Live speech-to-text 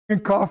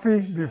Coffee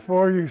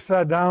before you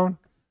sat down.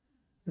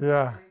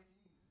 Yeah.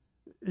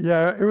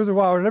 Yeah, it was a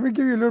while. Let me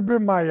give you a little bit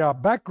of my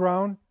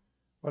background,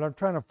 but I'm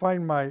trying to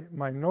find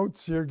my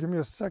notes here. Give me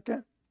a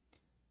second.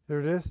 Here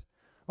it is.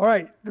 All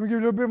right, let me give you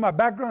a little bit of my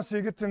background so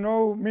you get to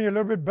know me a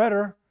little bit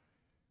better.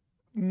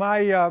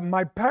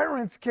 My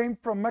parents came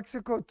from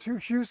Mexico to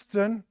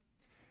Houston,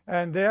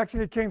 and they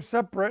actually came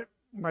separate.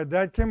 My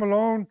dad came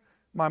alone.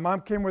 My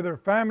mom came with her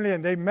family,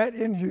 and they met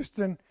in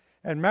Houston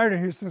and married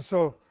in Houston.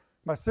 So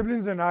my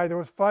siblings and I, there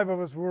was 5 of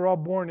us, we were all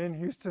born in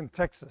Houston,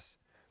 Texas.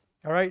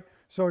 All right?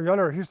 So y'all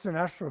are Houston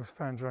Astros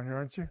fans around here,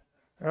 aren't you?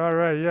 All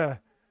right, yeah.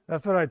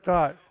 That's what I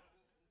thought.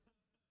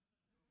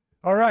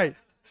 All right.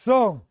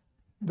 So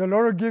the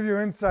Lord will give you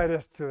insight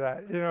as to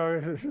that.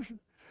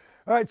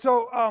 All right,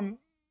 so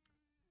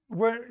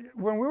when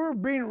we were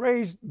being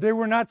raised, they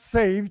were not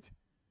saved.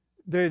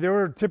 They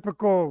were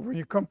typical, when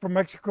you come from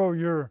Mexico,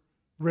 you're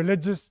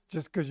religious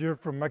just because you're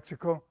from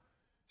Mexico.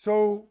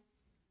 So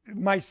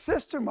my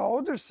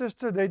older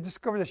sister, they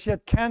discovered that she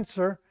had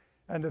cancer,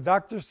 and the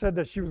doctor said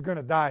that she was going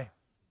to die.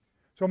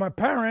 So my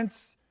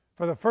parents,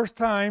 for the first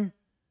time,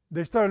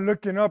 they started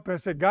looking up and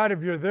said, God,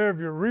 if you're there, if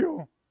you're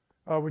real,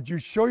 would you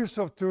show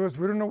yourself to us?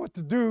 We don't know what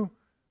to do.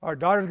 Our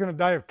daughter's going to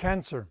die of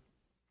cancer.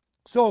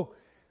 So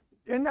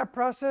in that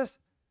process,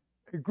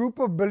 a group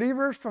of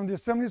believers from the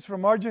assemblies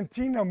from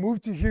Argentina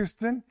moved to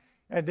Houston,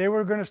 and they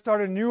were going to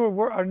start a new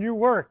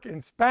work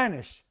in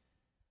Spanish.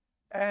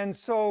 And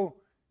so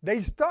they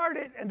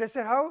started, and they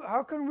said,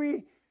 how can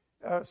we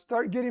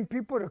start getting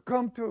people to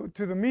come to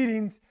the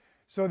meetings?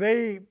 So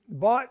they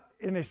bought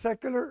in a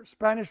secular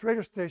Spanish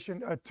radio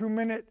station a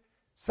 2-minute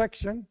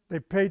section. They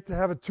paid to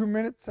have a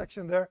 2-minute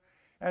section there.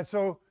 And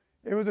so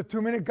it was a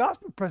 2-minute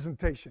gospel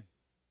presentation.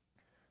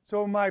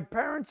 So my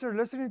parents are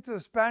listening to the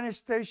Spanish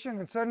station,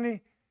 and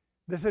suddenly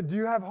they said, do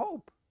you have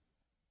hope?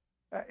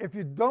 If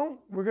you don't,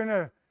 we're going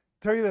to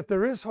tell you that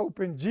there is hope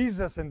in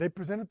Jesus. And they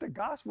presented the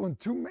gospel in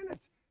 2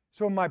 minutes.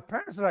 So my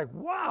parents are like,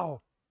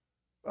 wow,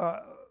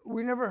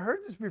 we never heard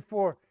this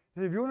before.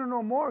 If you want to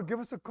know more, give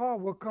us a call.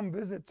 We'll come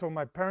visit. So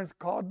my parents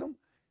called them.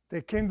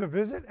 They came to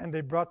visit, and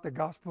they brought the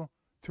gospel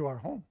to our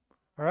home.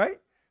 All right?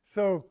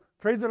 So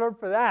praise the Lord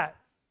for that.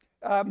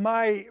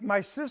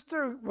 My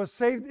sister was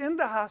saved in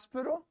the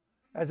hospital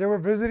as they were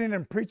visiting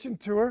and preaching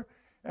to her.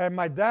 And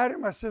my dad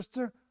and my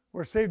sister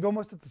were saved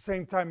almost at the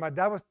same time. My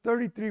dad was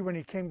 33 when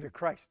he came to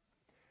Christ.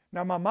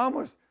 Now, my mom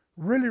was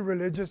really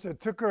religious. It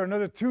took her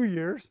another 2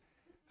 years.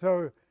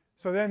 So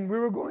then we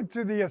were going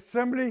to the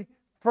assembly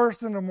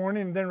first in the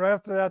morning, and then right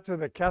after that to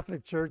the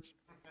Catholic church.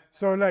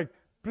 So like,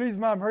 please,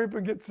 Mom, hurry up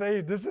and get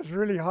saved. This is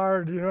really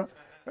hard,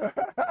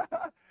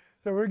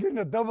 So we're getting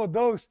a double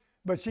dose.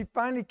 But she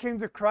finally came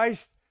to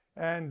Christ,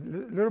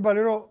 and little by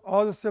little,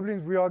 all the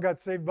siblings, we all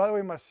got saved. By the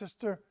way, my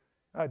sister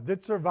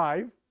did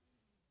survive,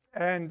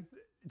 and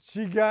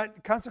she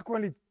got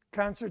consequently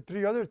cancer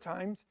 3 other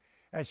times,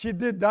 and she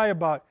did die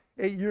about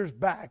 8 years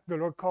back. The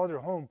Lord called her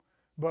home.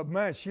 But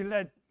man, she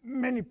led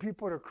many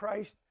people to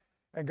Christ,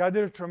 and God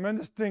did a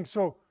tremendous thing.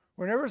 So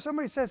whenever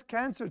somebody says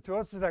cancer to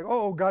us, it's like,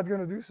 oh, God's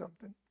going to do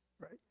something,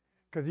 right?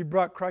 Because he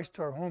brought Christ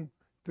to our home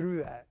through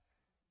that,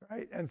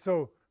 right? And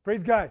so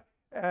praise God.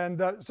 And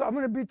so I'm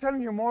going to be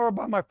telling you more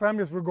about my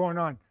family as we're going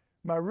on.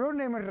 My real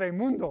name is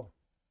Raimundo.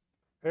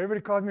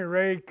 Everybody calls me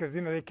Ray because,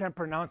 they can't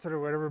pronounce it or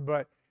whatever,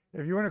 but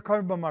if you want to call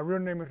me by my real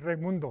name, is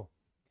Raimundo.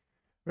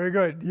 Very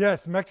good.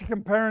 Yes,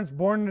 Mexican parents,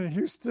 born in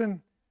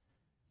Houston.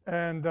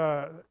 And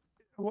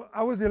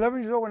I was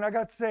 11 years old when I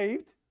got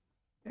saved.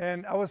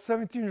 And I was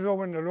 17 years old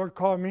when the Lord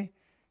called me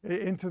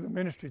into the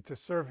ministry to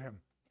serve him.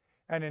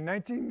 And in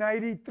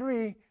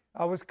 1993,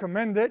 I was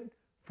commended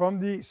from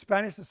the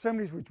Spanish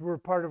assemblies, which we were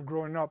part of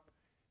growing up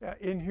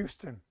in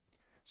Houston.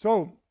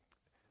 So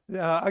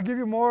I'll give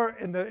you more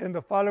in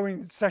the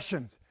following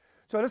sessions.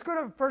 So let's go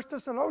to 1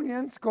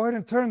 Thessalonians. Go ahead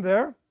and turn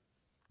there.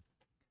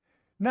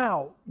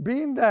 Now,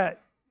 being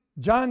that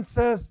John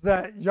says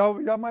that y'all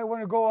might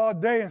want to go all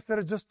day instead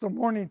of just the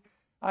morning,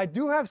 I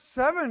do have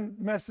 7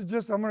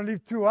 messages. I'm going to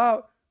leave 2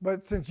 out,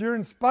 but since you're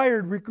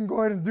inspired, we can go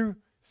ahead and do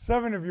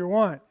 7 if you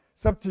want.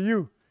 It's up to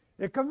you.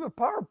 It comes with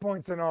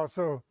PowerPoints and all,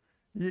 so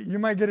you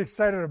might get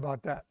excited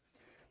about that.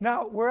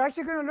 Now, we're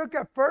actually going to look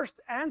at 1st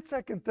and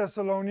 2nd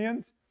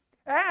Thessalonians,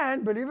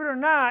 and believe it or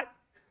not,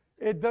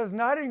 it does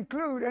not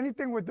include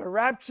anything with the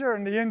rapture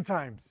and the end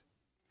times.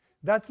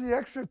 That's the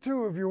extra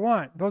 2 if you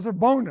want. Those are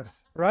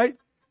bonus, right?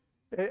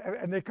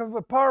 And they come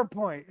with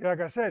PowerPoint,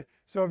 like I said.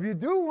 So if you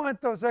do want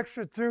those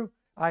extra 2,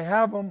 I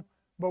have them.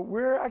 But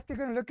we're actually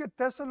going to look at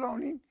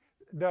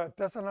the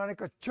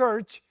Thessalonica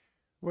church,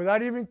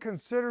 without even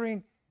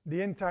considering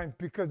the end times,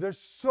 because there's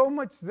so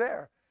much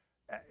there.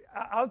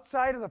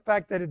 Outside of the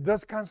fact that it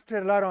does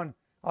concentrate a lot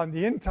on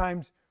the end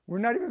times, we're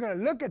not even going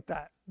to look at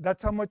that.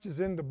 That's how much is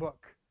in the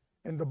book,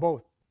 in the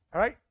both. All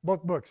right?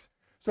 Both books.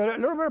 So a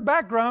little bit of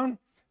background,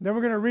 then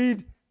we're going to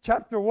read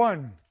chapter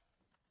 1.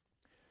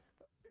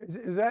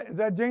 Is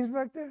that James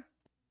back there?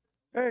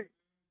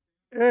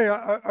 Hey,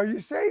 are you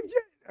saved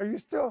yet? Are you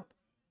still?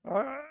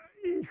 All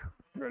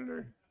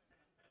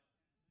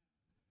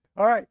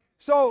right.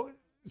 So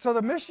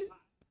the mission.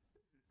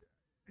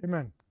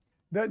 Amen.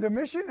 The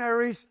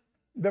missionaries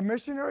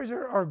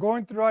are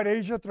going throughout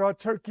Asia, throughout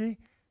Turkey.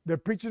 They're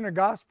preaching the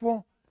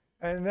gospel.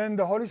 And then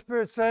the Holy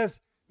Spirit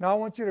says, now I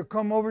want you to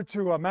come over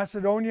to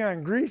Macedonia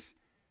and Greece.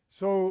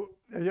 So,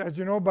 as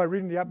you know, by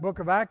reading the book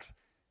of Acts,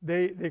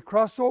 they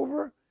cross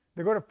over.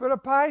 They go to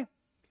Philippi.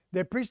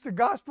 They preach the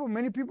gospel.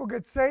 Many people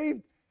get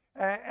saved.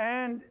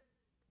 And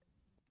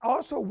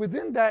also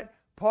within that,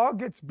 Paul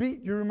gets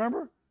beat. You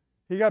remember?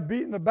 He got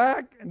beat in the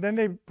back, and then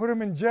they put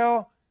him in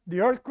jail.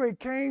 The earthquake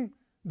came.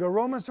 The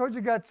Roman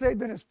soldier got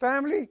saved and his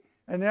family.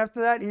 And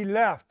after that, he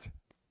left.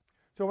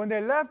 So when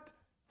they left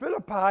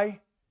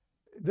Philippi,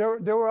 they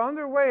were on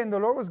their way, and the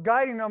Lord was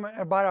guiding them.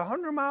 About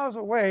 100 miles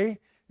away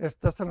is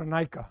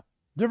Thessalonica,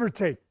 give or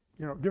take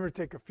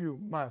a few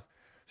miles.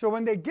 So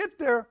when they get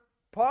there,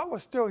 Paul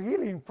was still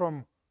healing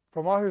from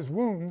all his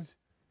wounds,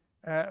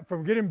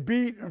 from getting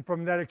beat and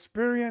from that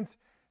experience.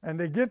 And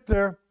they get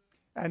there,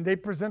 and they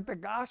present the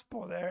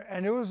gospel there.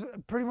 And it was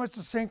pretty much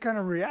the same kind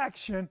of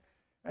reaction.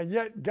 And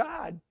yet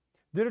God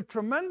did a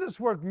tremendous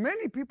work.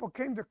 Many people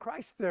came to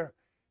Christ there.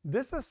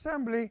 This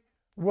assembly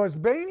was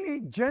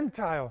mainly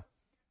Gentile.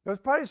 There was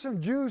probably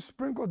some Jews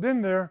sprinkled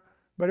in there,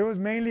 but it was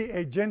mainly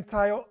a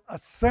Gentile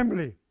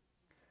assembly.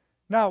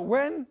 Now,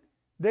 when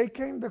they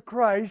came to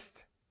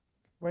Christ,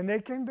 they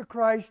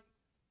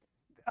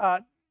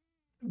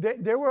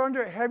were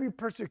under heavy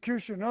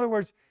persecution. In other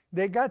words,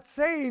 they got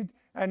saved,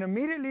 and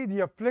immediately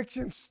the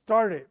affliction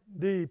started.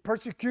 The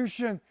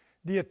persecution,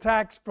 the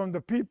attacks from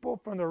the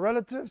people, from the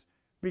relatives,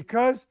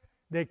 because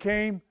they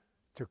came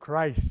to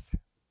Christ.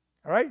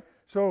 All right?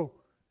 So,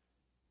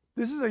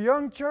 this is a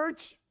young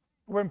church.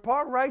 When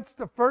Paul writes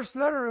the first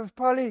letter, it was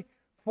probably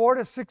 4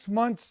 to 6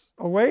 months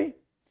away.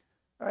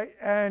 Right?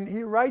 And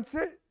he writes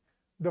it.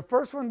 The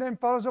first one then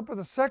follows up with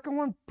the second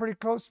one, pretty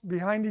close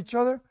behind each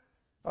other,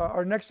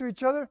 or next to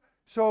each other.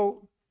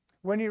 So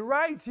when he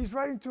writes, he's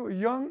writing to a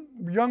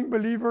young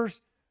believers,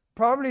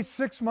 probably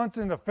 6 months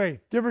in the faith,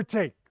 give or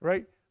take,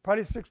 right?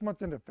 Probably 6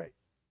 months in the faith.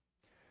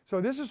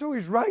 So this is who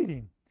he's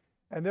writing.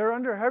 And they're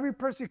under heavy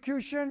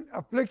persecution,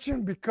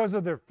 affliction because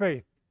of their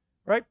faith,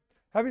 right?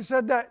 Having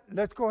said that,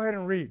 let's go ahead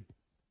and read.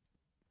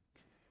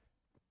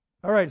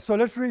 All right, so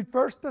let's read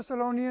 1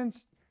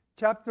 Thessalonians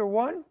chapter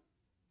 1.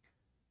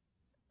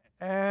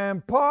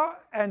 And Paul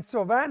and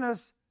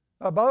Silvanus,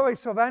 by the way,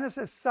 Silvanus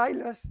is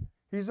Silas.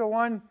 He's the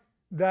one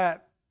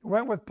that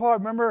went with Paul.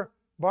 Remember,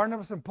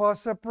 Barnabas and Paul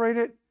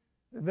separated?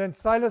 Then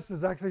Silas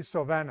is actually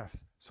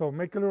Silvanus. So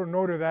make a little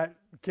note of that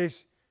in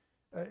case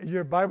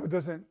your Bible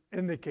doesn't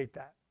indicate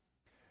that.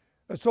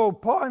 So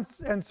Paul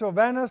and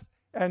Silvanus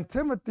and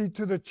Timothy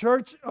to the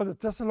church of the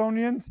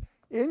Thessalonians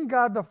in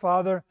God the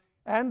Father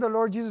and the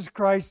Lord Jesus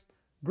Christ,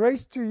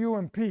 grace to you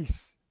and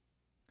peace.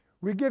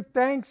 We give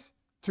thanks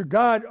to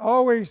God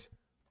always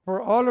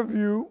for all of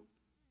you,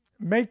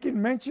 making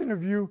mention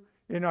of you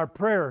in our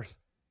prayers,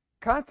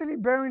 constantly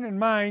bearing in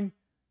mind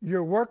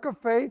your work of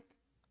faith,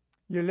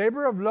 your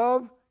labor of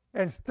love,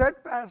 and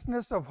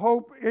steadfastness of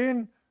hope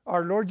in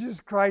our Lord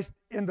Jesus Christ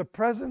in the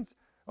presence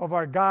of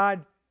our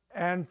God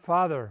and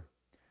Father.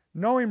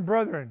 Knowing,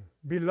 brethren,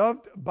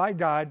 beloved by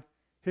God,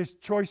 his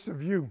choice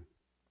of you.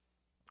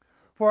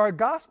 For our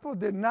gospel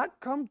did not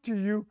come to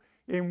you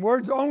in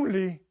words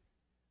only,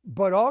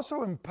 but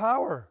also in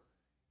power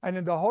and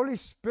in the Holy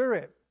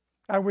Spirit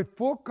and with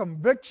full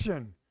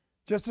conviction,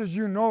 just as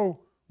you know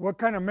what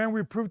kind of men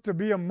we proved to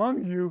be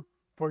among you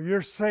for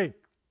your sake.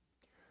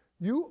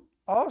 You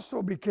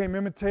also became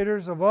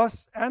imitators of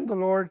us and the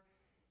Lord,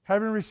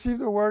 having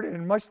received the word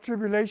in much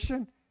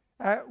tribulation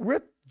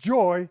with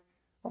joy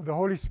of the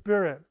Holy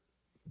Spirit,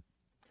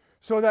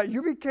 so that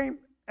you became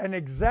an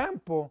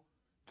example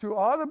to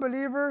all the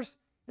believers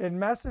in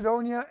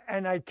Macedonia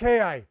and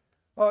Achaia.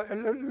 A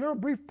little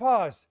brief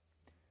pause.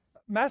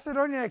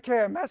 Macedonia and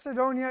Achaia.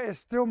 Macedonia is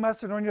still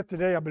Macedonia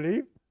today, I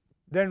believe.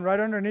 Then right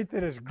underneath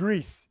it is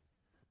Greece.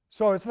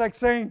 So it's like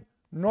saying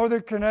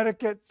northern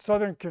Connecticut,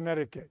 southern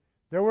Connecticut.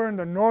 They were in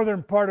the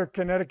northern part of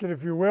Connecticut,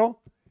 if you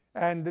will,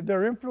 and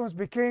their influence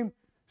became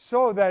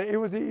so that it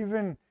was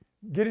even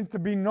getting to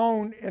be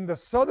known in the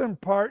southern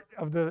part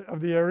of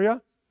the area,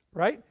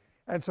 right?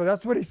 And so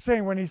that's what he's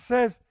saying when he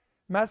says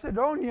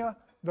Macedonia,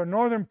 the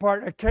northern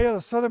part, Achaia,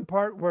 the southern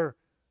part, were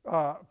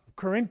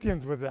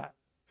Corinthians with that,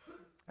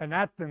 and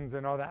Athens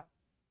and all that.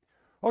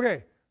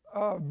 Okay,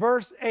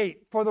 verse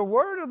 8. For the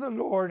word of the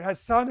Lord has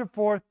sounded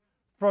forth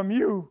from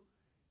you,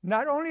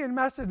 not only in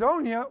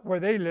Macedonia, where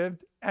they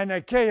lived, and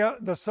Achaia,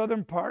 the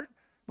southern part,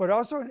 but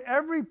also in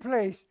every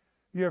place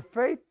your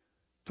faith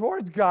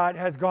towards God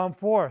has gone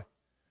forth,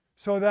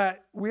 so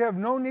that we have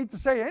no need to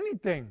say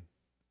anything.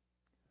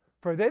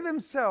 For they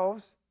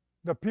themselves,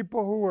 the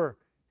people who were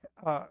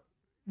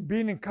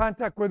being in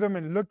contact with them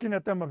and looking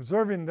at them,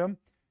 observing them,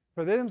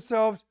 for they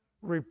themselves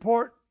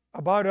report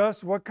about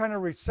us what kind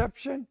of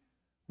reception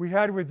we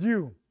had with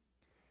you,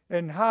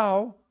 and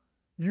how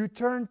you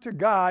turned to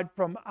God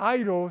from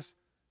idols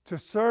to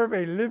serve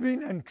a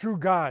living and true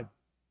God,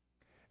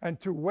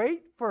 and to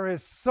wait for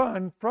his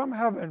Son from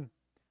heaven,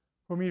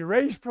 whom he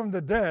raised from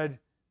the dead,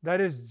 that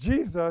is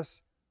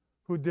Jesus,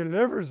 who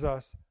delivers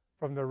us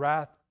from the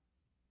wrath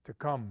to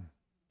come.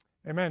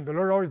 Amen. The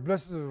Lord always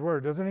blesses His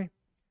word, doesn't He?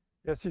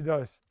 Yes, He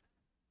does.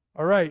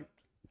 All right.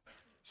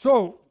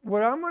 So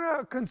what I'm going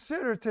to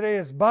consider today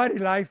is body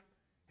life.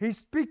 He's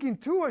speaking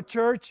to a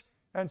church,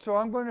 and so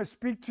I'm going to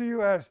speak to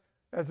you as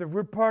if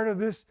we're part of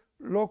this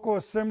local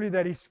assembly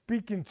that he's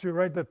speaking to,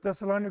 right? The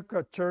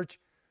Thessalonica church.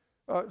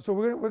 So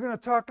we're going to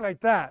talk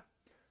like that.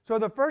 So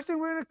the first thing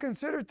we're going to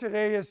consider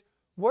today is,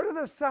 what are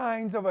the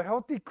signs of a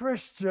healthy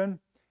Christian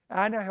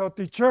and a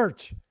healthy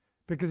church?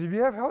 Because if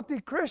you have healthy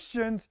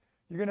Christians,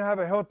 you're going to have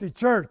a healthy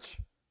church.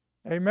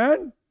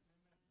 Amen?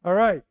 All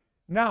right.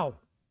 Now,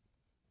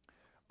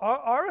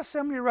 our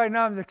assembly right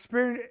now is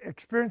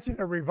experiencing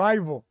a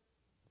revival.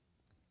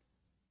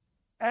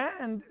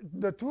 And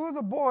the two of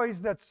the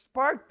boys that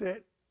sparked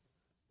it,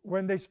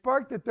 when they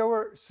sparked it, they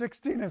were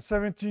 16 and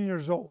 17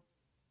 years old.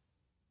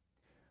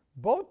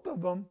 Both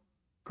of them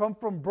come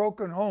from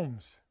broken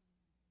homes.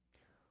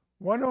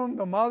 One of them,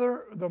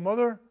 the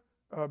mother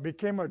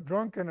became a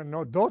drunk and an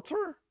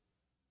adulterer.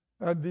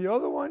 The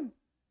other one,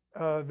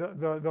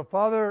 the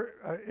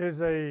father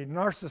is a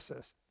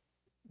narcissist.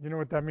 You know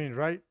what that means,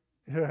 right?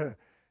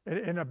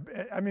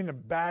 I mean a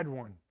bad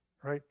one,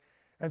 right?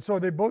 And so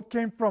they both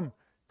came from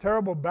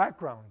terrible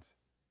backgrounds.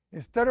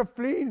 Instead of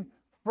fleeing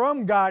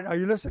from God, are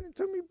you listening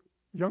to me,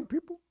 young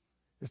people?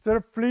 Instead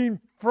of fleeing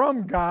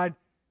from God,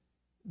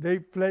 they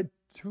fled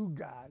to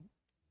God.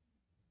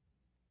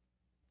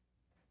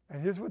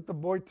 And here's what the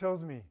boy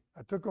tells me.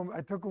 I took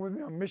him with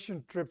me on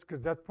mission trips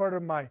because that's part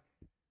of my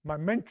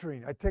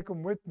mentoring. I take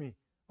him with me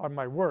on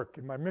my work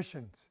and my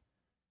missions.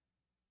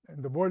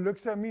 And the boy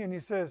looks at me and he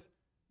says,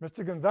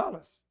 Mr.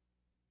 Gonzalez,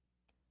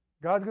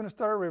 God's going to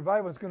start a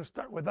revival. It's going to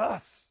start with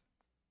us.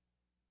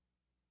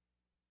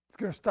 It's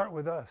going to start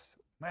with us.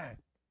 Man,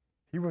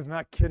 he was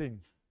not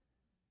kidding.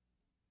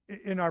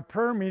 In our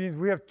prayer meetings,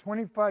 we have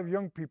 25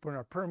 young people in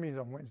our prayer meetings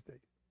on Wednesday.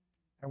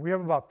 And we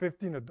have about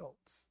 15 adults.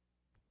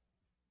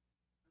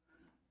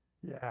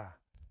 Yeah.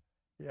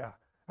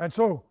 And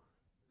so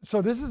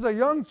this is a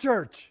young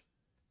church.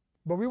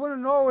 But we want to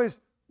know is,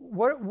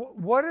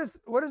 what does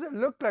it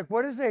look like?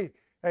 What does a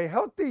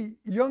healthy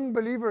young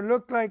believer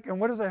look like? And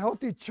what does a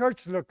healthy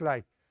church look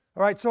like?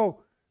 All right, so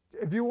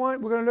if you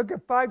want, we're going to look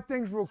at 5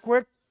 things real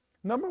quick.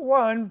 Number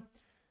 1,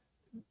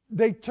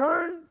 they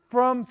turn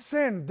from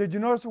sin. Did you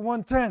notice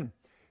 1:10?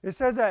 It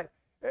says that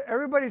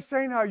everybody's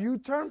saying how you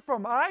turn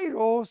from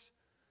idols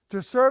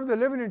to serve the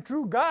living and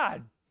true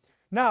God.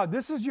 Now,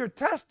 this is your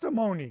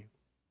testimony.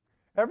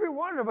 Every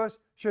one of us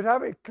should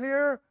have a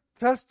clear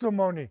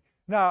testimony.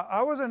 Now,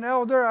 I was an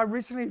elder. I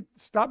recently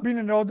stopped being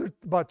an elder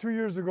about 2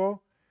 years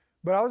ago,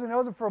 but I was an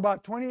elder for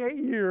about 28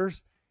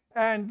 years.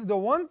 And the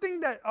one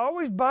thing that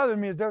always bothered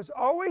me is there's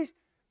always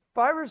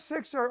 5 or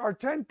 6 or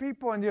 10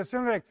 people in the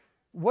assembly like,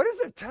 what is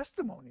their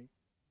testimony?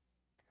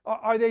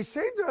 Are they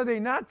saved or are they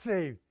not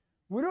saved?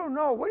 We don't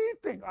know. What do you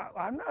think?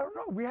 I don't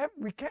know.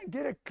 We can't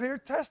get a clear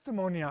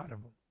testimony out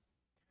of them.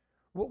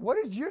 What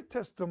is your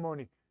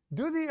testimony?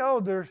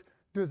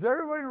 Does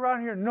everybody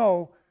around here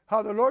know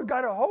how the Lord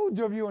got a hold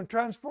of you and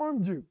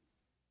transformed you?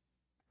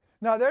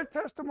 Now, their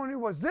testimony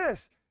was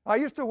this. I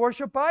used to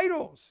worship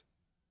idols.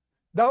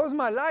 That was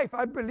my life.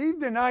 I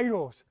believed in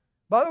idols.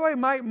 By the way,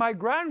 my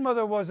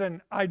grandmother was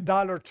an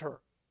idolater.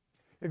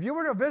 If you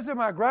were to visit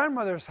my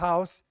grandmother's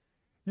house,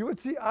 you would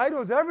see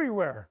idols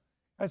everywhere.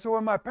 And so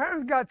when my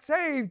parents got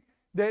saved,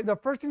 the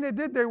first thing they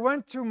did, they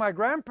went to my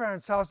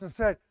grandparents' house and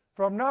said,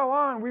 from now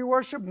on, we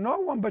worship no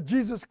one but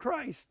Jesus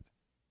Christ.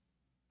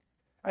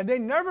 And they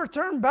never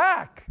turned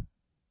back.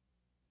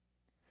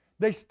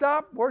 They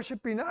stopped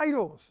worshiping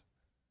idols.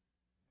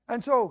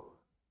 And so,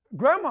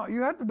 Grandma,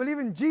 you have to believe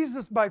in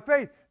Jesus by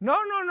faith.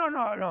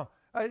 No.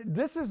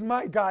 This is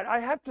my God. I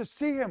have to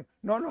see him.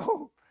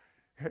 No.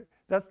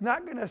 That's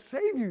not going to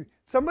save you.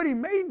 Somebody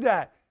made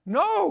that.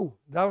 No.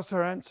 That was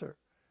her answer.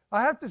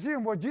 I have to see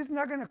him. Well, Jesus is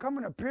not going to come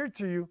and appear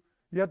to you.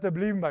 You have to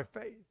believe him by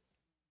faith.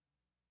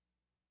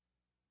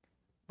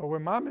 But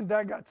when Mom and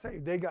Dad got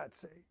saved, they got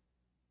saved.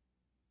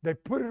 They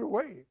put it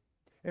away.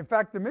 In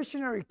fact, the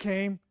missionary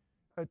came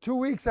 2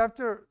 weeks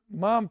after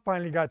Mom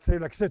finally got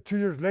saved, like I said, 2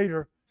 years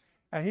later,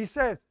 and he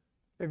said,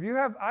 if you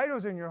have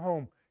idols in your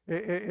home,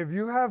 if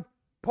you have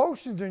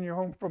potions in your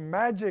home from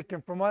magic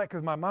and from all that,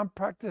 because my mom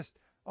practiced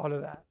all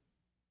of that,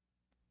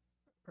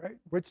 right?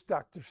 Witch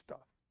doctor stuff.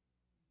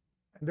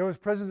 And there was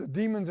presence of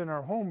demons in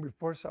our home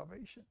before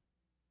salvation.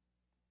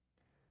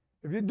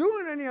 If you're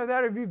doing any of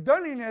that, if you've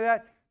done any of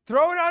that,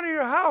 throw it out of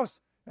your house.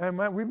 And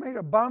we made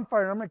a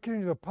bonfire. And I'm not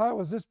kidding you. The pile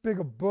was this big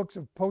of books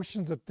of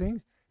potions of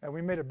things, and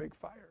we made a big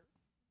fire.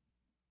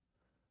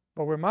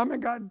 But when Mom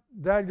and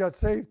Dad got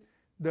saved,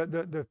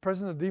 the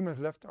presence of demons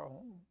left our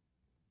home.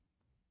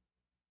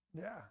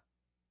 Yeah.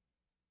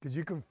 Because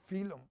you can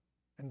feel them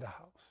in the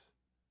house.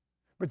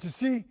 But you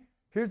see,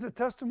 here's the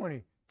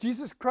testimony.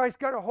 Jesus Christ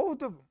got a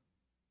hold of them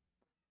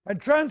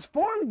and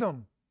transformed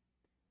them.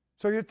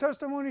 So your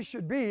testimony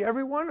should be,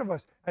 every one of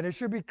us, and it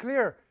should be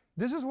clear.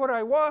 This is what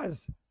I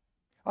was.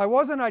 I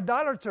was an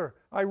idolater.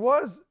 I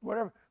was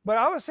whatever. But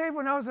I was saved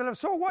when I was 11.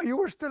 So what? You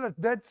were still a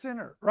dead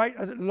sinner, right?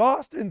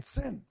 Lost in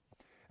sin.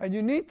 And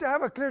you need to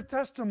have a clear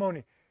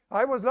testimony.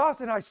 I was lost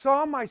and I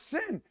saw my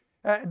sin.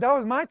 That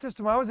was my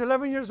testimony. I was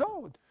 11 years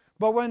old.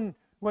 But when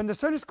the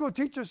Sunday school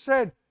teacher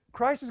said,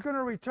 Christ is going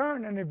to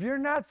return, and if you're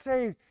not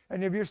saved,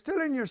 and if you're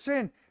still in your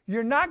sin,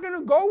 you're not going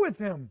to go with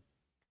him.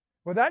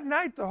 Well, that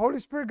night, the Holy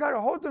Spirit got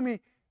a hold of me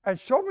and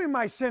showed me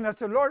my sin. I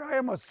said, Lord, I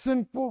am a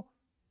sinful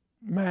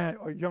man,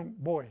 or young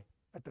boy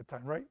at the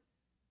time, right?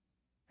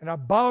 And I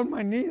bowed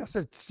my knee. I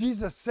said,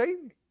 Jesus,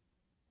 save me.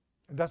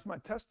 And that's my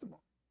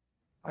testimony.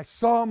 I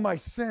saw my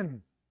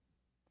sin.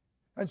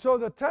 And so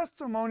the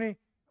testimony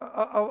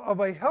of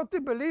a healthy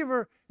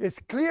believer is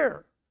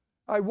clear.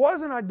 I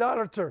was an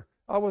idolater.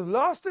 I was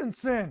lost in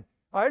sin.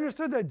 I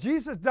understood that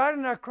Jesus died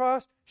on that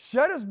cross,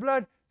 shed his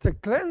blood to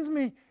cleanse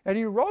me, and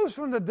he rose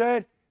from the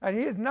dead, and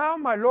he is now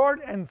my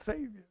Lord and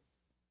Savior.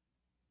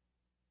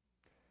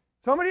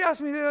 Somebody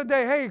asked me the other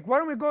day, hey, why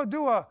don't we go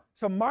do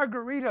some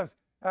margaritas?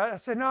 I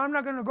said, no, I'm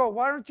not going to go.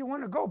 Why don't you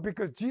want to go?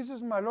 Because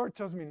Jesus, my Lord,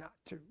 tells me not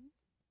to.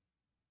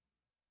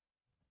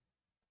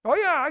 Oh,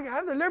 yeah, I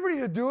have the liberty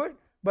to do it,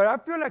 but I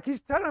feel like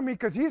he's telling me,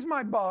 because he's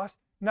my boss,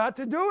 not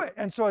to do it.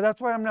 And so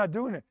that's why I'm not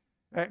doing it.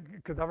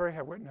 Because I've already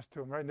had witness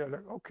to him, right? They're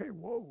like, okay,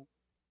 whoa.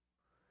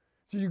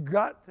 So you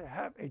got to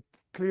have a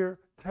clear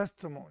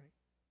testimony.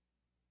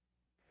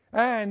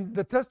 And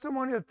the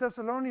testimony of the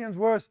Thessalonians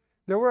was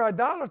they were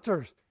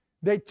idolaters.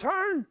 They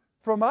turned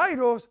from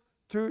idols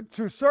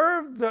to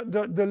serve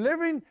the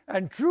living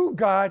and true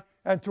God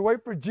and to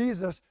wait for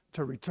Jesus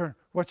to return.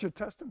 What's your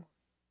testimony?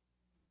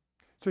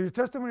 So your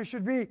testimony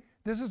should be,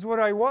 this is what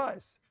I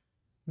was.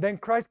 Then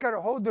Christ got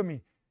a hold of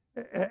me.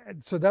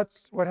 So that's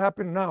what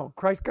happened now.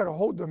 Christ got a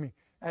hold of me.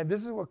 And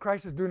this is what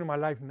Christ is doing in my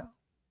life now.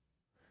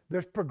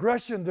 There's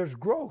progression, there's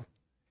growth.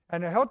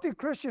 And a healthy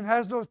Christian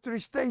has those three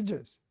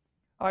stages.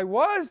 I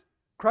was,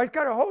 Christ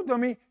got a hold of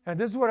me, and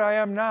this is what I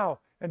am now.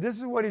 And this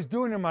is what he's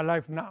doing in my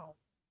life now.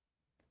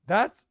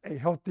 That's a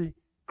healthy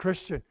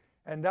Christian.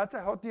 And that's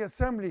a healthy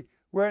assembly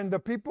wherein the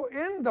people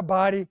in the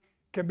body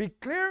can be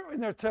clear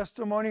in their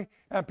testimony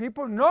and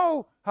people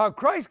know how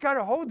Christ got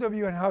a hold of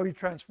you and how he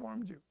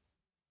transformed you.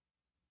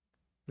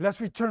 Lest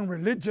we turn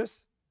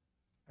religious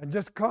and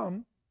just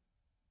come.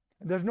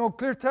 And there's no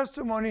clear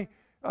testimony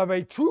of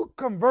a true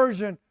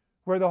conversion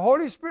where the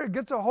Holy Spirit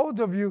gets a hold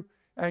of you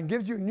and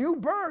gives you new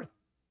birth.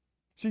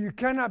 So you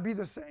cannot be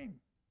the same.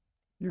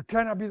 You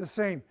cannot be the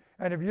same.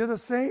 And if you're the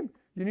same,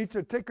 you need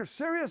to take a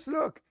serious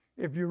look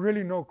if you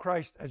really know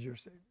Christ as your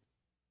Savior.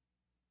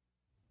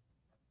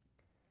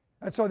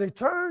 And so they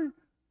turned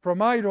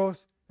from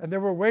idols and they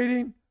were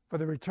waiting for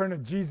the return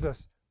of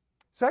Jesus.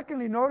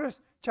 Secondly, notice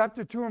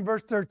chapter 2 and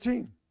verse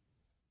 13.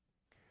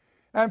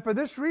 And for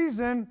this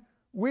reason,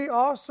 we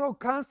also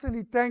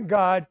constantly thank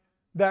God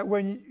that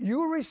when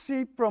you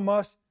received from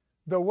us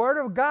the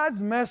word of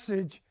God's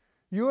message,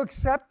 you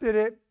accepted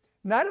it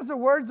not as the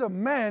words of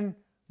men,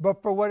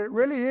 but for what it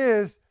really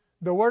is,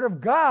 the word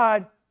of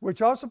God,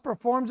 which also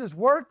performs its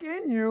work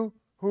in you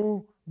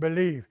who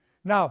believe.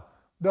 Now,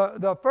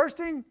 the first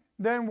thing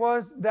then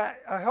was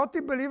that a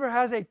healthy believer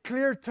has a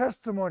clear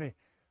testimony.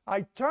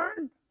 I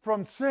turned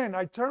from sin,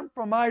 I turned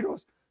from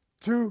idols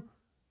to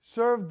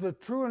serve the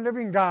true and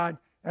living God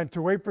and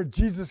to wait for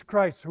Jesus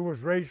Christ who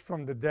was raised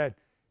from the dead.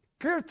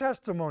 Clear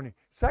testimony.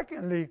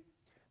 Secondly,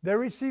 they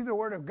received the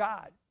word of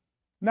God.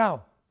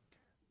 Now,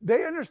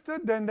 they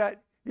understood then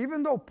that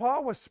even though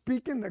Paul was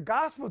speaking the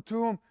gospel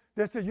to them,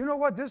 they said, you know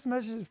what, this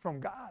message is from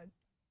God.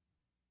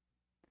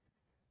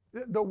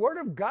 The word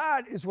of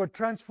God is what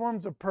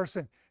transforms a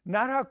person,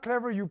 not how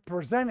clever you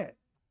present it.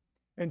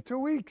 In 2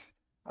 weeks,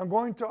 I'm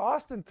going to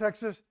Austin,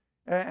 Texas,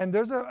 and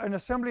there's an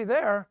assembly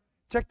there.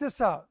 Check this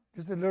out.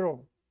 Just a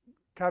little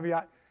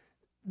caveat.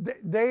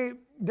 They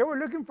were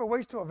looking for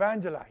ways to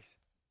evangelize.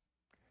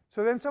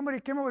 So then somebody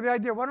came up with the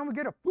idea, why don't we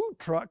get a food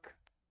truck?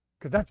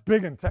 Because that's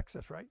big in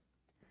Texas, right?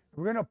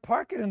 We're going to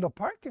park it in the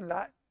parking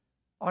lot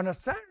on a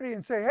Saturday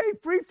and say, hey,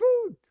 free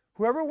food.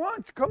 Whoever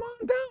wants, come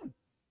on down.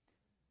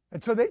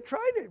 And so they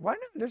tried it. Why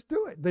not? Let's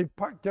do it. They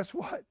parked. Guess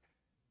what?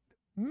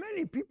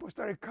 Many people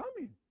started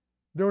coming.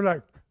 They were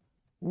like,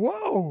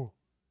 whoa.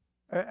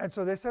 And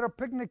so they set up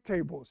picnic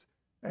tables.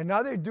 And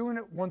now they're doing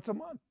it once a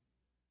month.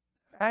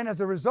 And as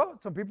a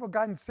result, some people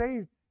gotten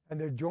saved and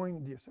they're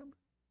joining the assembly.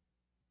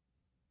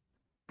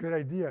 Good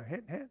idea.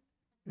 Hint, hint.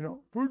 You know,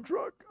 food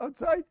truck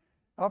outside.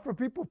 Offer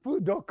people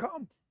food, they'll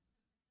come.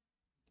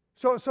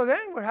 So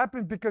then what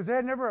happened, because they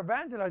had never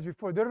evangelized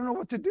before, they don't know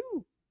what to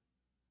do.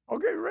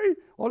 Okay, right?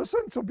 All of a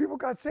sudden, some people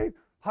got saved.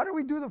 How do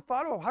we do the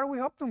follow-up? How do we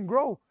help them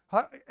grow?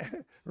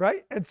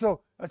 Right? And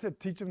so I said,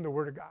 teach them the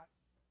Word of God.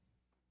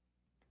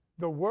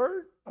 The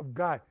Word of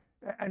God.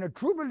 And a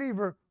true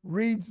believer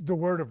reads the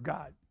Word of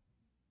God.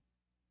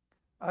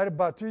 I had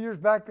about 2 years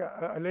back,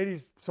 a lady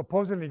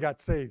supposedly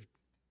got saved.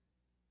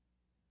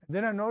 And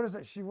then I noticed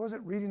that she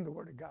wasn't reading the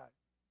Word of God.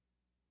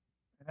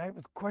 And I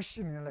was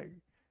questioning,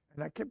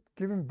 and I kept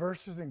giving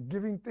verses and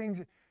giving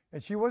things,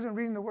 and she wasn't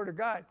reading the Word of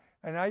God.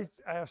 And I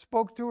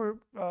spoke to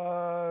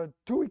her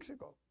 2 weeks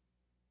ago.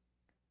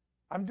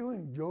 I'm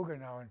doing yoga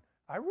now, and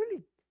I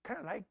really kind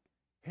of like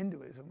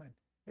Hinduism.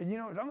 And you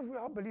know, as long as we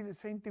all believe the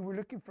same thing, we're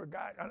looking for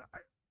God.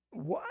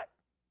 What?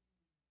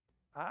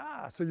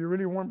 So you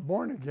really weren't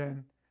born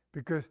again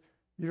because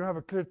you don't have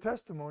a clear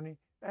testimony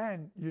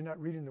and you're not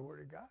reading the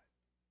Word of God.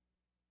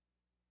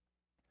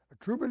 A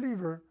true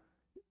believer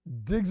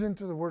digs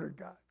into the Word of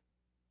God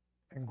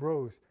and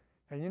grows.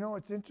 And you know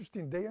what's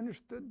interesting? They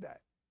understood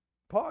that.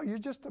 Paul, you're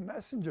just a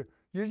messenger.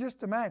 You're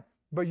just a man.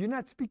 But you're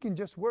not speaking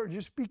just words.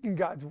 You're speaking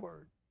God's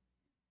Word.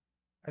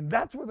 And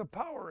that's where the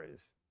power is,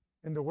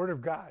 in the Word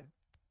of God.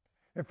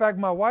 In fact,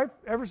 my wife,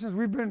 ever since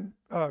we've been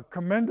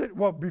commended,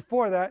 well,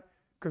 before that,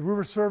 because we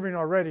were serving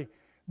already,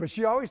 but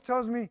she always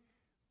tells me,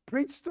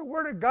 preach the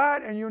Word of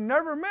God and you'll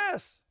never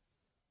miss.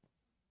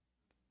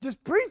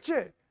 Just preach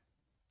it.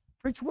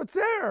 Preach what's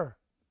there.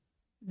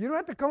 You don't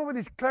have to come up with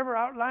these clever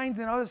outlines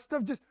and all this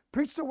stuff. Just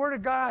preach the Word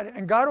of God,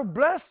 and God will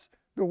bless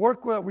the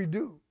work that we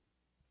do.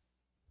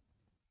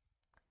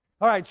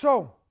 All right,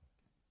 so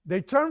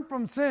they turned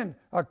from sin,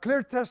 a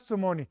clear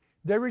testimony.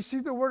 They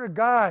received the Word of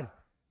God.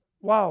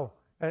 Wow.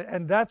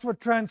 And that's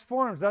what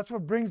transforms. That's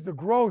what brings the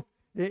growth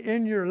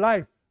in your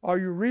life. Are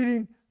you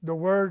reading the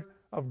Word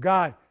of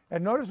God?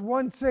 And notice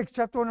 1:6,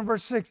 chapter 1 and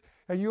verse 6.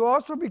 And you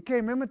also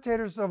became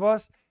imitators of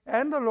us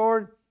and the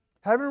Lord,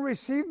 having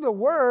received the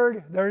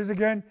Word, there it is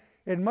again,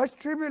 in much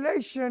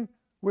tribulation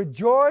with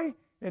joy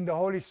in the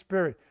Holy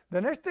Spirit.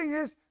 The next thing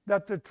is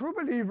that the true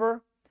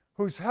believer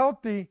who's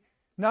healthy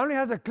not only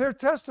has a clear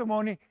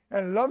testimony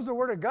and loves the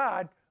Word of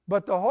God,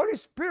 but the Holy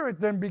Spirit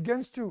then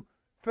begins to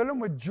fill him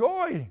with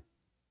joy.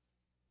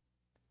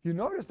 You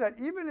notice that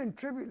even in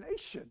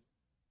tribulation,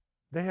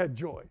 they had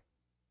joy.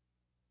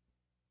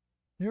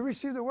 You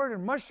receive the Word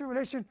in much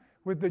tribulation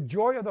with the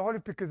joy of the Holy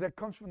Spirit, because that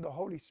comes from the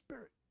Holy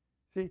Spirit.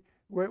 See,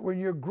 when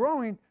you're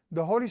growing,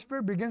 the Holy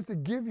Spirit begins to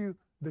give you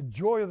the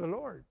joy of the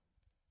Lord.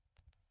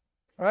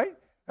 All right?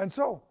 And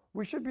so,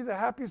 we should be the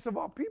happiest of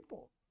all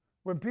people.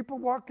 When people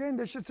walk in,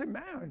 they should say,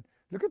 man,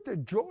 look at the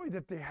joy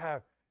that they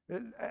have.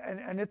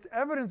 And it's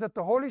evidence that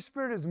the Holy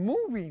Spirit is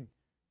moving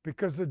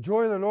because the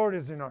joy of the Lord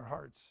is in our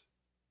hearts.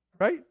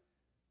 Right?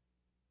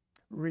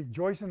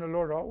 Rejoice in the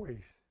Lord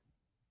always.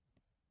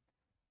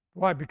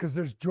 Why? Because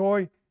there's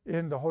joy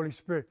in the Holy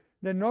Spirit.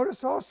 Then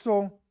notice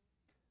also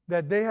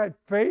that they had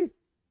faith,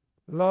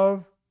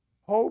 love,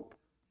 hope,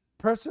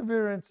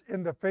 perseverance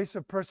in the face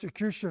of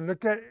persecution.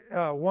 Look at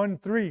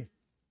 1:3.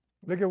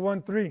 Look at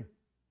 1:3.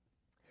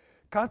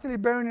 Constantly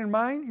bearing in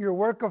mind your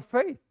work of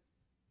faith.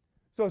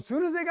 So as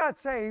soon as they got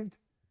saved,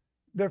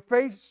 their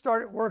faith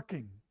started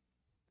working.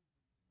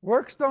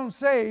 Works don't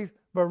save,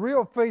 but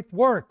real faith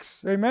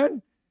works.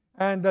 Amen?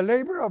 And the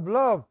labor of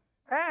love.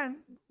 And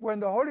when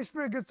the Holy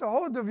Spirit gets a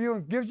hold of you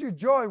and gives you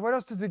joy, what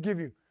else does it give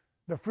you?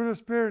 The fruit of the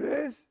Spirit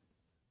is?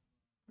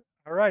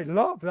 All right,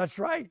 love. That's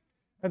right.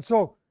 And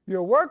so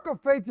your work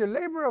of faith, your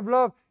labor of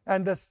love,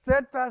 and the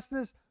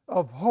steadfastness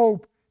of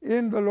hope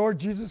in the Lord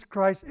Jesus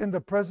Christ in the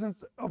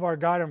presence of our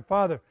God and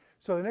Father.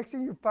 So the next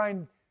thing you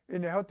find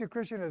in a healthy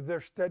Christian is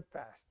they're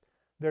steadfast.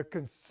 They're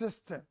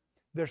consistent.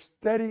 They're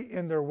steady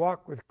in their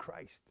walk with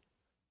Christ.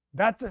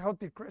 That's a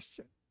healthy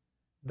Christian.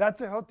 That's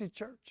a healthy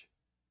church.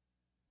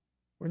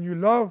 When you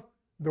love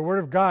the Word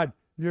of God,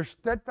 you're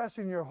steadfast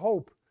in your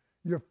hope.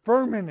 You're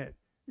firm in it.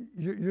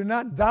 You're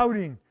not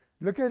doubting.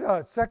 Look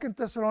at 2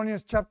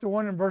 Thessalonians chapter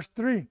 1 and verse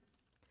 3.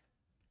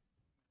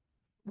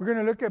 We're going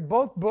to look at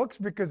both books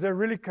because they're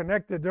really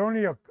connected. They're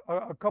only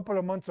a couple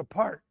of months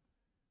apart.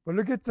 But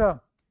look at 2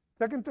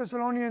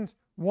 Thessalonians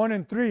 1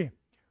 and 3.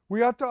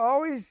 We ought to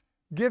always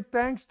give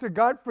thanks to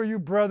God for you,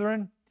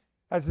 brethren,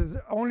 as is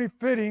only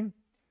fitting,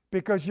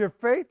 because your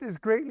faith is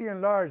greatly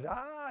enlarged.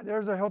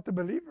 There's a healthy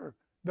believer.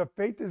 The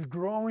faith is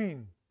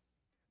growing.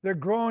 They're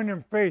growing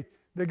in faith.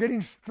 They're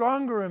getting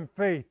stronger in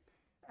faith.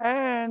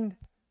 And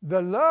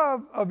the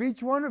love of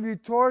each one of you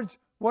towards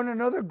one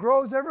another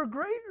grows ever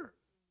greater.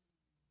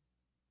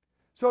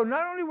 So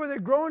not only were they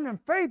growing in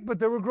faith, but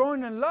they were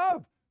growing in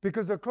love.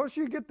 Because the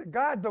closer you get to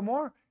God, the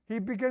more He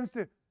begins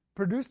to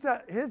produce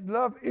His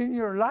love in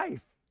your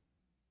life.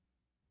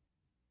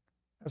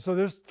 And so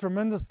there's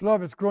tremendous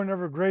love. It's growing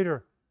ever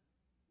greater.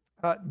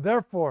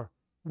 Therefore,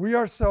 we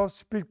ourselves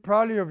speak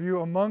proudly of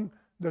you among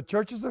the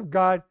churches of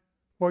God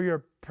for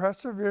your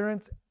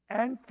perseverance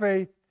and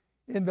faith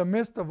in the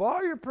midst of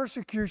all your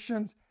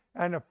persecutions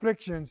and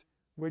afflictions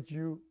which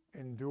you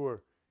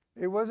endure.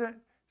 It wasn't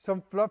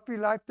some fluffy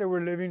life they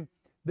were living.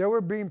 They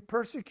were being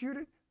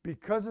persecuted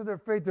because of their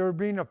faith. They were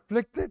being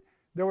afflicted.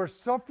 They were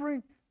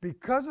suffering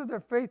because of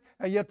their faith,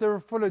 and yet they were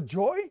full of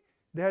joy.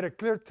 They had a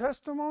clear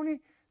testimony.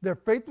 Their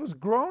faith was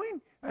growing,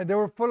 and they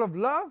were full of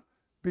love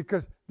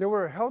because they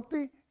were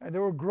healthy and they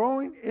were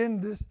growing in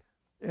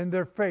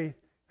their faith.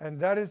 And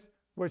that is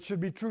what should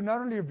be true not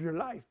only of your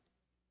life,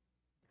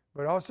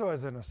 but also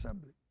as an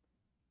assembly.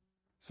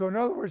 So in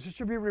other words, it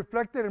should be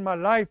reflected in my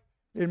life,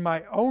 in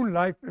my own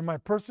life, in my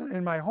person,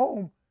 in my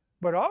home,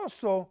 but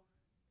also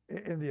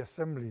in the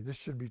assembly. This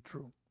should be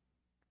true.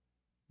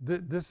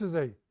 This is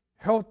a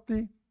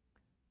healthy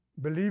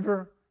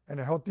believer and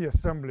a healthy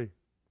assembly.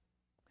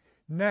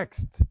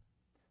 Next,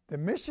 the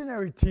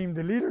missionary team,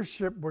 the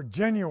leadership were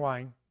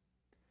genuine.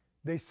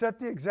 They set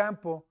the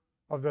example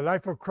of the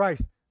life of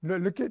Christ.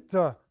 Look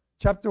at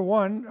chapter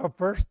 1 of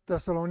 1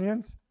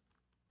 Thessalonians.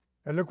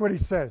 And look what he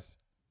says.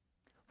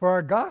 For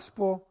our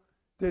gospel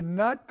did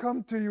not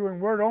come to you in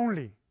word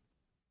only,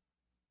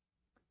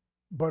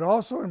 but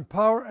also in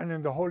power and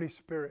in the Holy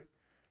Spirit.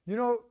 You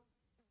know,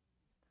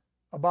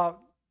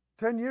 about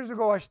 10 years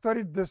ago, I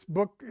studied this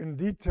book in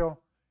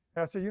detail.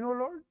 And I said, you know,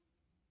 Lord,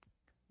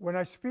 when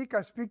I speak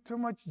too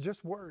much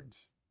just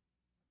words.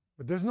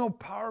 But there's no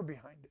power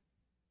behind it.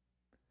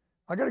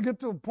 I got to get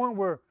to a point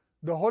where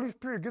the Holy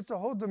Spirit gets a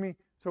hold of me.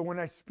 So when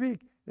I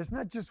speak, it's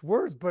not just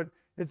words, but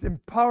it's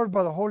empowered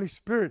by the Holy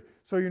Spirit.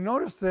 So you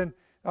notice then,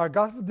 our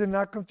gospel did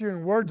not come to you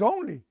in words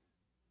only.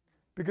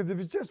 Because if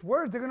it's just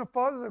words, they're going to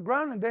fall to the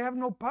ground and they have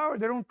no power.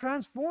 They don't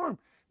transform.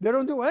 They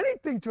don't do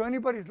anything to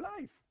anybody's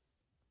life.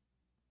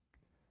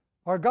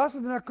 Our gospel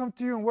did not come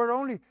to you in word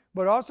only,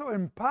 but also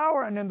in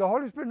power and in the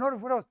Holy Spirit.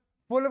 Notice what else?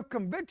 Full of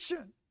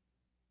conviction.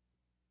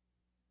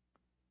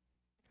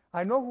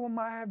 I know whom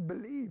I have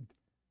believed.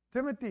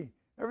 Timothy,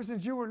 ever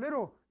since you were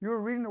little, you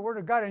were reading the Word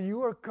of God and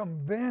you are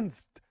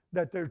convinced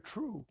that they're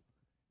true.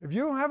 If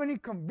you don't have any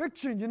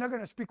conviction, you're not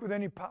going to speak with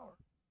any power.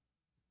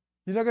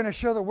 You're not going to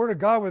share the Word of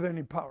God with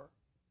any power.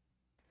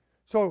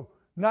 So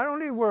not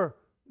only were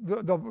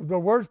the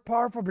words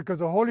powerful because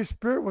the Holy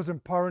Spirit was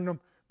empowering them,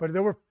 but they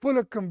were full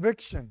of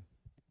conviction.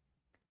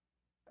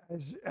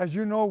 As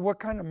you know what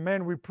kind of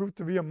men we proved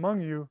to be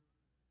among you.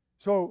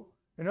 So,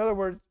 in other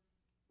words,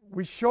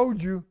 we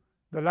showed you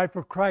the life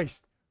of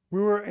Christ.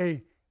 We were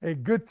a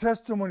good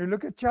testimony.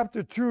 Look at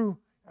chapter 2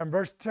 and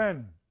verse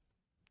 10.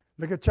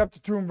 Look at chapter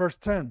 2 and verse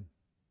 10.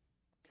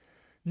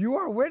 You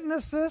are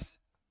witnesses,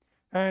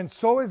 and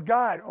so is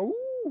God.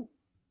 Ooh.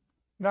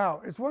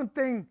 Now, it's one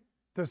thing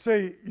to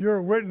say you're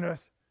a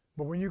witness,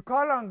 but when you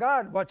call on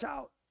God, watch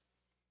out.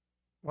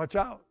 Watch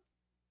out.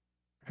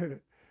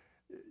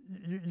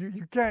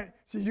 You can't,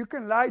 see, you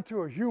can lie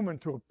to a human,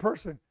 to a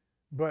person,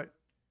 but,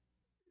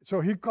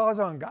 so he calls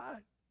on God.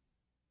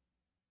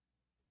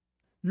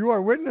 You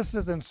are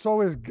witnesses, and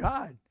so is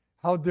God,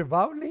 how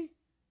devoutly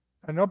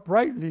and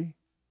uprightly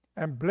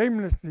and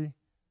blamelessly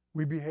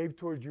we behave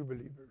towards you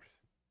believers.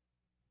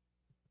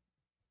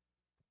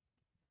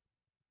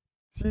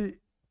 See,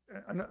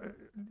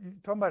 you're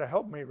talking about a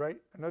helpmate, right?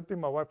 Another thing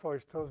my wife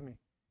always tells me,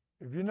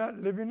 if you're not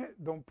living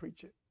it, don't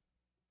preach it.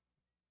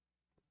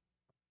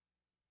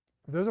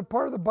 If there's a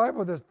part of the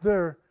Bible that's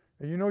there,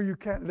 and you know you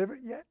can't live it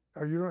yet,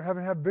 or you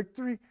haven't had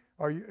victory,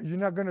 or you're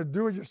not going to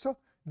do it yourself,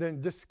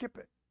 then just skip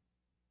it.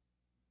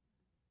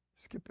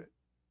 Skip it.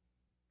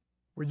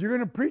 When you're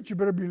going to preach, you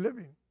better be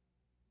living.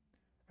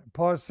 And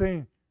Paul is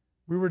saying,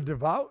 we were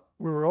devout,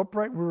 we were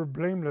upright, we were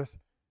blameless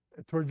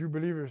towards you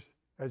believers,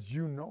 as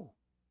you know,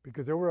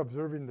 because they were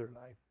observing their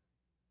life.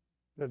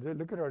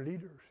 Look at our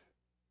leaders.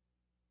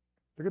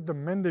 Look at the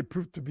men they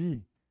proved to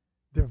be,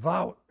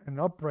 devout and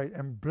upright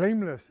and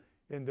blameless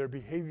in their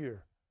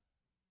behavior.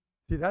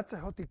 See, that's a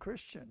healthy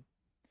Christian.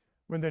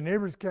 When the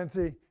neighbors can't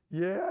say,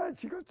 yeah,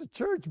 she goes to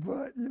church,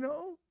 but, you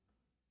know,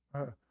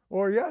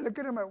 or yeah, look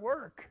at him at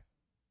work.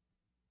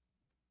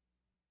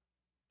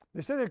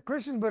 They say they're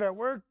Christians, but at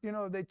work, you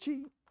know, they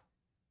cheat.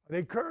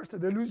 They curse,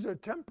 they lose their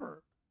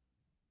temper.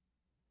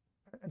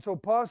 And so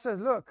Paul says,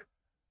 look,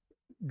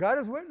 God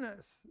is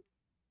witness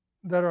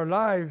that our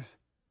lives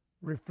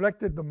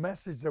reflected the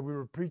message that we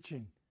were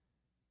preaching.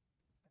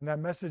 And that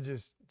message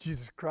is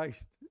Jesus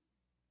Christ.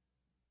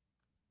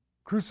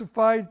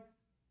 Crucified,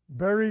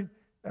 buried,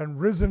 and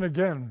risen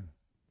again.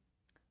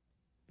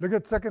 Look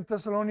at 2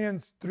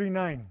 Thessalonians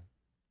 3:9.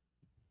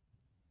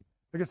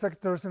 Look at 2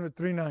 Thessalonians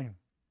 3:9.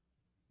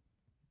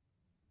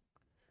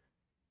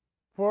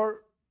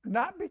 For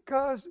not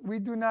because we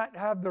do not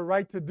have the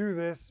right to do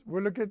this,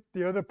 we'll look at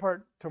the other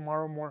part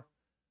tomorrow more,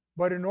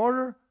 but in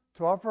order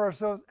to offer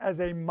ourselves as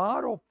a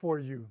model for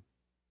you,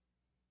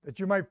 that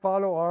you might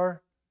follow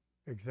our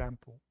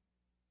example.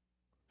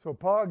 So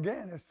Paul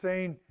again is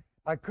saying,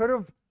 I could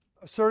have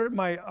asserted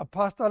my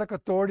apostolic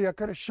authority, I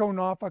could have shown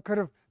off, I could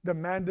have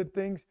demanded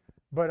things,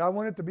 but I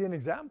wanted to be an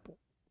example.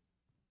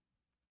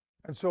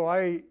 And so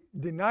I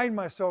denied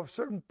myself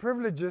certain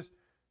privileges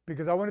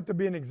because I wanted to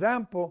be an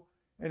example,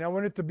 and I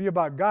wanted to be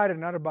about God and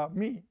not about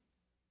me.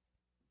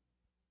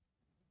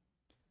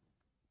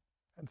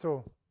 And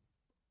so,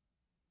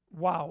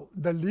 wow,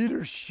 the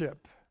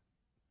leadership,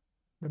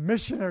 the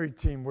missionary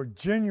team were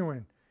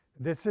genuine.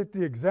 They set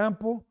the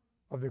example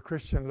of the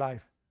Christian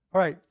life. All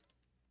right,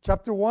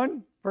 chapter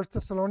 1, 1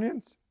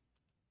 Thessalonians.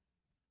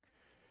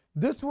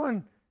 This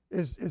one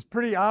is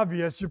pretty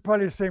obvious. You're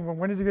probably saying, well,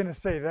 when is he going to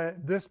say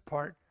that? This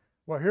part.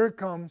 Well, here it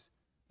comes.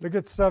 Look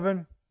at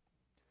 7.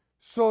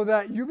 So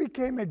that you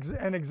became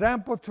an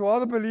example to all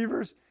the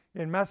believers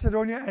in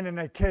Macedonia and in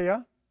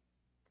Achaia.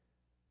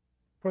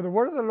 For the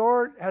word of the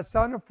Lord has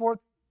sounded forth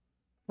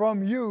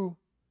from you,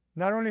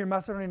 not only in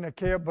Macedonia and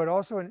Achaia, but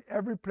also in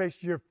every place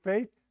your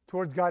faith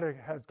towards God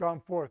has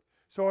gone forth.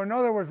 So in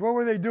other words, what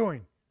were they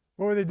doing?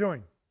 What were they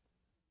doing?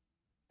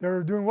 They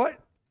were doing what?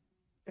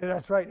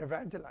 That's right,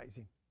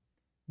 evangelizing.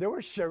 They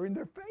were sharing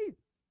their faith.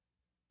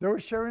 They were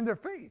sharing their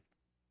faith.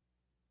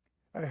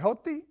 A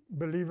healthy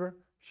believer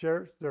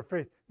shares their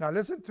faith. Now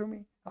listen to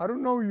me. I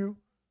don't know you,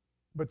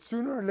 but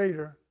sooner or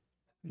later,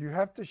 You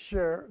have to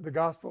share the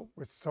gospel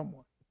with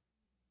someone.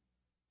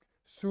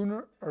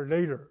 Sooner or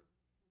later,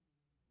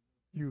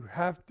 you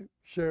have to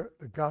share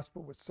the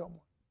gospel with someone.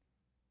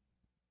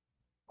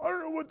 I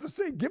don't know what to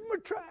say. Give them a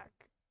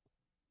tract.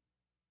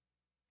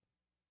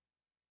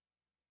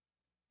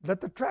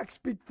 Let the tract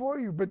speak for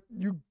you, but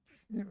you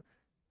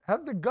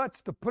have the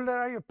guts to pull it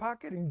out of your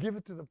pocket and give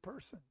it to the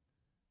person,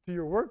 to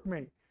your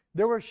workmate.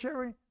 They were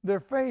sharing their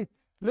faith.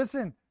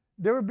 Listen,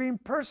 they were being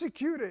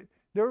persecuted.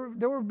 They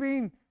were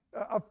being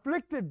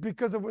afflicted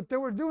because of what they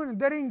were doing, and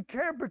they didn't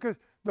care because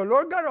the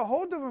Lord got a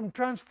hold of them,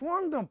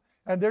 transformed them,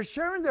 and they're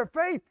sharing their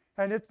faith,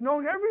 and it's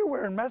known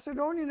everywhere in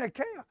Macedonia and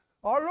Achaia,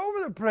 all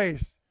over the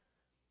place.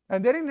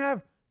 And they didn't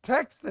have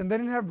text, and they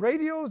didn't have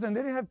radios, and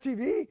they didn't have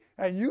TV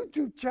and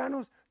YouTube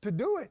channels to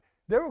do it.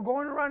 They were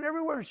going around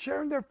everywhere and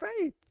sharing their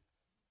faith.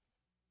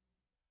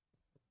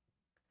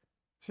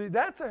 See,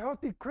 that's a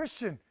healthy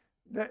Christian.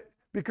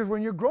 Because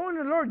when you're growing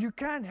in the Lord, you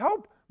can't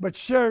help but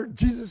share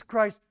Jesus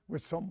Christ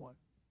with someone.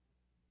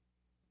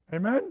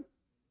 Amen?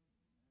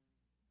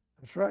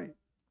 That's right.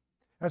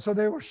 And so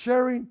they were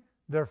sharing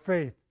their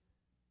faith.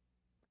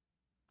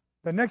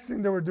 The next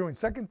thing they were doing,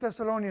 2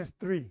 Thessalonians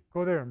 3,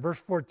 go there in verse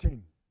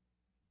 14.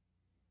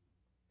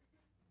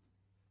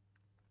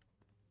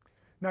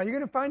 Now, you're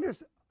going to find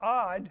this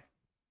odd,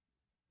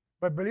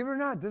 but believe it or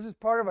not, this is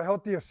part of a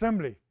healthy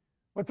assembly.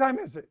 What time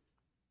is it?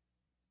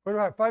 What do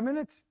I have, 5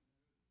 minutes?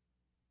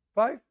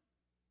 5?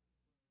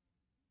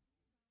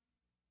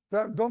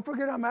 Don't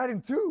forget I'm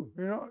adding 2.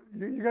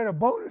 You got a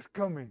bonus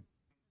coming.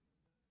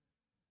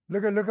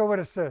 Look at what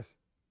it says.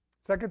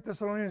 2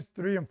 Thessalonians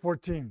 3 and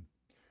 14.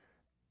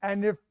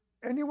 And if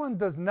anyone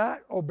does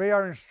not obey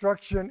our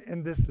instruction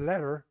in this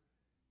letter,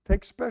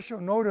 take special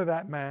note of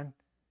that man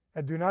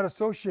and do not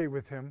associate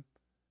with him,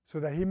 so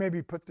that he may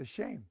be put to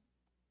shame.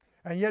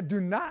 And yet do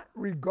not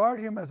regard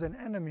him as an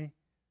enemy,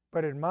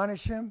 but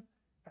admonish him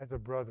as a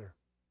brother.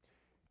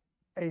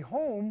 A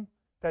home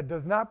that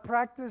does not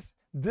practice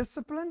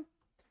discipline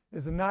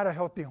is not a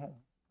healthy home.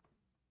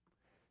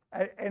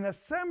 An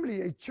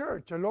assembly, a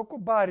church, a local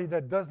body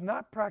that does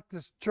not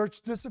practice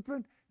church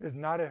discipline is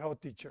not a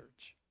healthy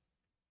church.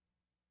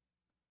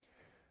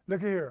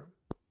 Look here.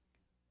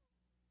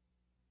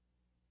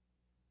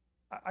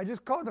 I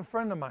just called a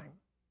friend of mine.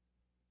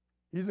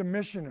 He's a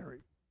missionary.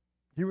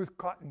 He was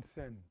caught in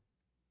sin.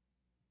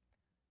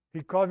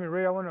 He called me,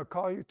 Ray, I want to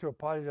call you to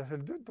apologize. I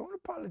said, dude, don't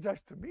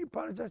apologize to me.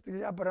 Apologize to you.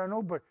 Yeah, but I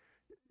know, but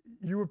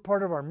you were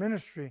part of our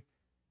ministry,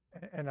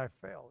 and I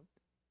failed.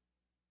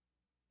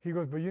 He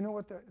goes, but you know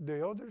what the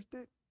elders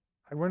did?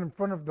 I went in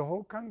front of the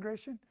whole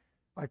congregation.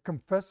 I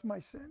confessed my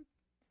sin.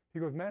 He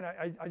goes, man,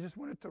 I just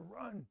wanted to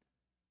run,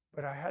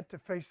 but I had to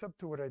face up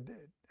to what I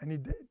did. And he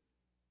did.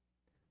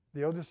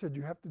 The elder said,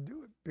 you have to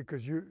do it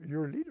because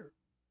you're a leader.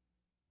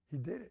 He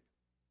did it.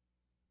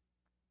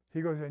 He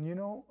goes, and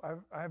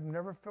I've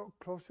never felt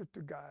closer to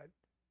God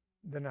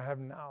than I have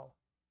now.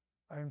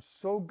 I am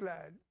so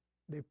glad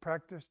they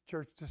practiced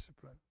church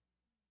discipline.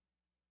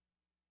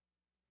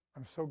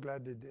 I'm so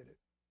glad they did it.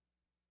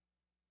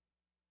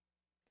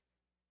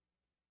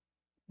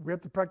 We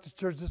had to practice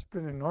church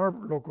discipline in our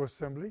local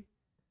assembly.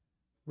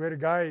 We had a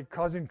guy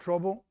causing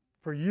trouble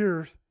for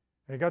years,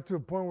 and it got to a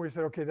point where he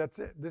said, okay, that's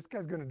it. This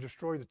guy's going to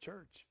destroy the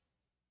church.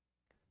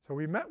 So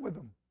we met with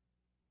him.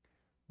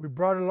 We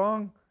brought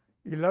along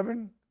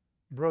 11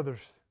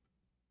 brothers.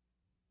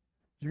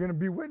 You're going to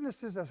be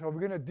witnesses. That's how we're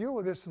going to deal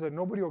with this so that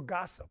nobody will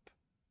gossip.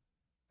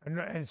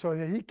 And so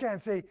that he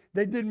can't say,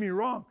 they did me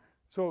wrong.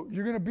 So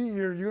you're going to be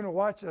here. You're going to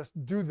watch us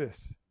do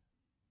this.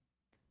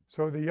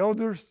 So the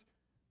elders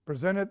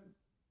presented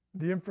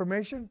the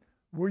information.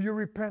 Will you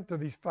repent of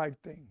these 5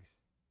 things?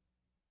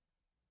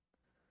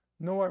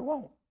 No, I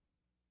won't.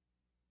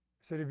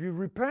 I said, if you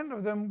repent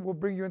of them,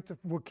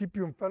 we'll keep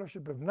you in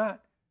fellowship. If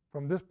not,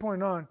 from this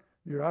point on,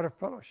 you're out of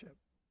fellowship.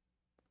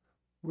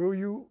 Will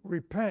you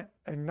repent?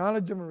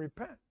 Acknowledge them and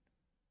repent.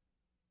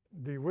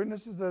 The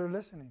witnesses that are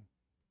listening.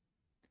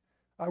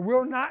 I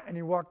will not. And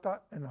he walked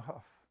out in a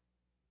huff.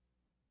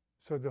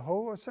 So the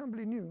whole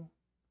assembly knew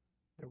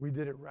that we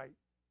did it right.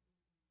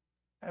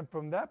 And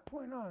from that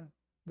point on,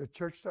 the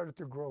church started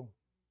to grow.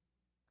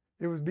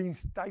 It was being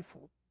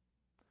stifled.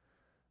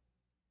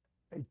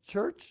 A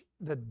church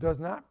that does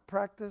not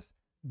practice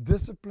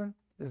discipline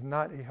is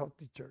not a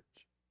healthy church.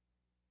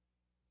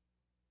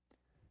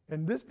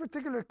 In this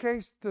particular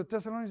case, the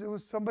Thessalonians, it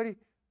was somebody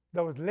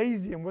that was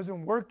lazy and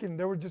wasn't working.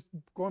 They were just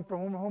going from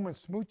home to home and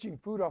smooching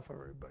food off of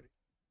everybody.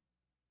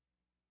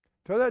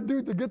 Tell that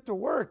dude to get to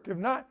work. If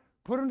not,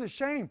 put him to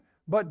shame.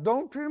 But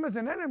don't treat him as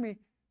an enemy.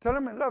 Tell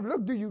him in love,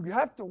 look, dude, you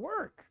have to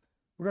work.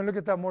 We're going to look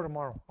at that more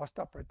tomorrow. I'll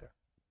stop right there.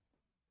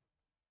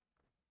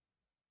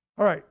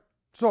 All right,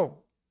 so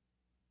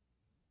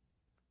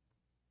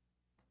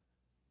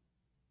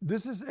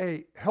this is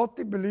a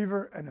healthy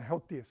believer and a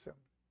healthy assembly.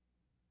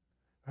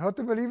 A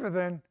healthy believer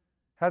then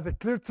has a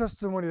clear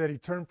testimony that he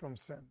turned from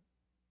sin,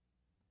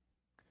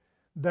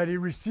 that he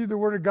received the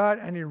Word of God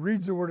and he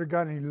reads the Word of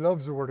God and he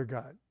loves the Word of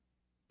God,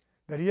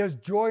 that he has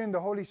joy in the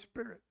Holy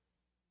Spirit,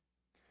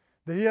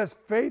 that he has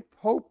faith,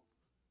 hope,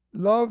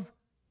 love,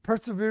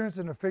 perseverance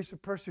in the face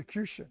of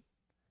persecution,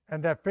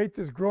 and that faith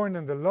is growing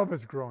and the love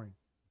is growing.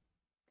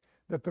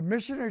 That the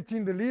missionary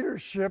team, the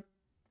leadership,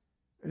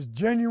 is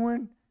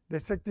genuine. They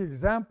set the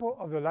example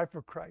of the life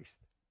of Christ.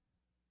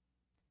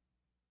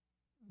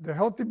 The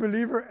healthy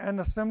believer and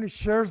assembly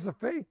shares the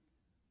faith.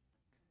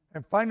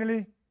 And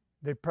finally,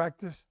 they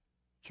practice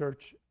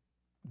church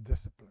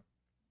discipline.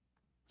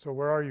 So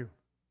where are you?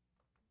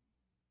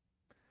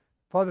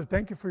 Father,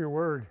 thank you for your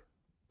word.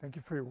 Thank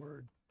you for your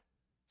word.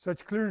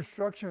 Such clear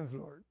instructions,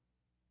 Lord.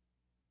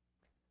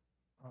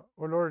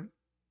 Oh, Lord,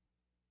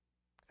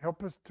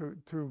 help us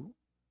to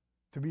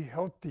be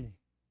healthy.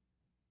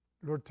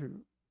 Lord,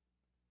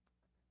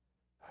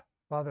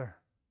 Father,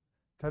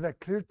 to have that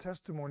clear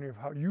testimony of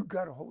how you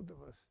got a hold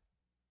of us.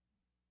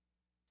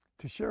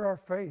 To share our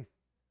faith,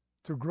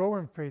 to grow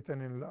in faith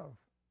and in love.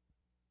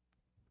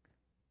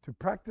 To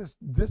practice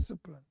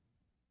discipline.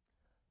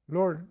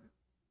 Lord,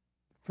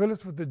 fill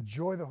us with the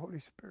joy of the Holy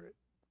Spirit.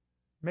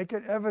 Make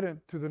it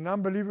evident to the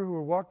non-believer who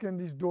will walk in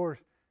these doors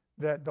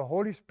that the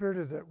Holy Spirit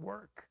is at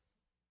work.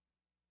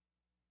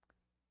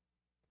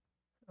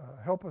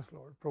 Help us,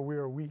 Lord, for we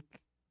are weak.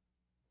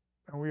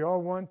 And we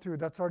all want to,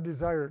 that's our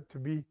desire, to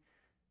be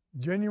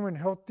genuine,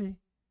 healthy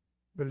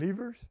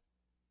believers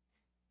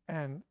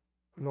and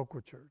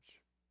local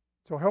church.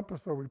 So help us,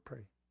 Lord, we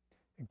pray.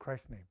 In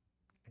Christ's name,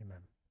 amen.